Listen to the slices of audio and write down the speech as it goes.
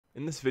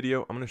In this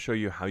video, I'm going to show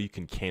you how you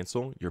can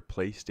cancel your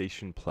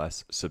PlayStation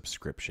Plus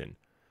subscription.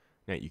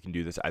 Now, you can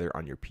do this either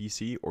on your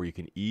PC or you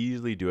can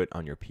easily do it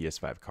on your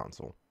PS5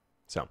 console.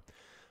 So,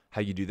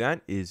 how you do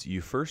that is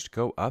you first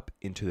go up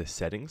into the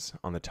settings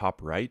on the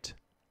top right,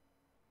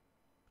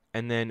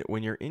 and then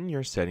when you're in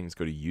your settings,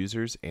 go to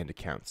Users and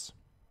Accounts.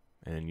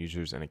 And in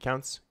Users and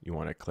Accounts, you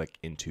want to click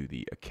into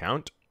the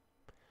account,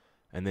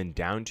 and then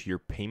down to your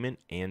payment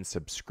and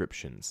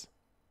subscriptions.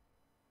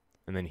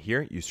 And then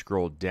here you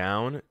scroll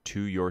down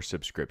to your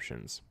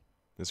subscriptions.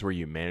 This is where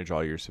you manage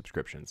all your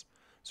subscriptions.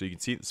 So you can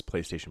see this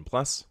PlayStation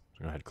Plus.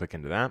 Go ahead and click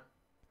into that.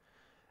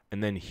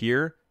 And then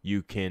here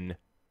you can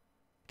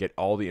get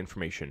all the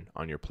information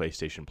on your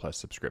PlayStation Plus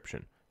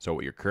subscription. So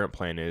what your current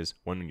plan is,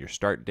 when your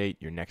start date,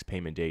 your next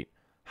payment date,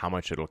 how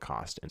much it'll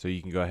cost. And so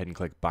you can go ahead and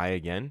click buy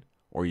again,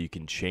 or you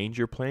can change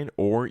your plan,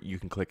 or you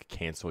can click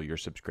cancel your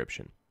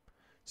subscription.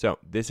 So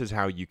this is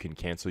how you can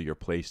cancel your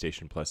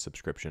PlayStation Plus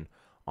subscription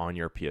on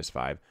your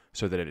PS5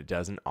 so that it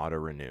doesn't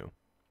auto-renew.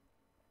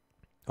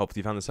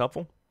 Hopefully you found this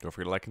helpful. Don't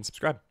forget to like and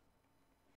subscribe.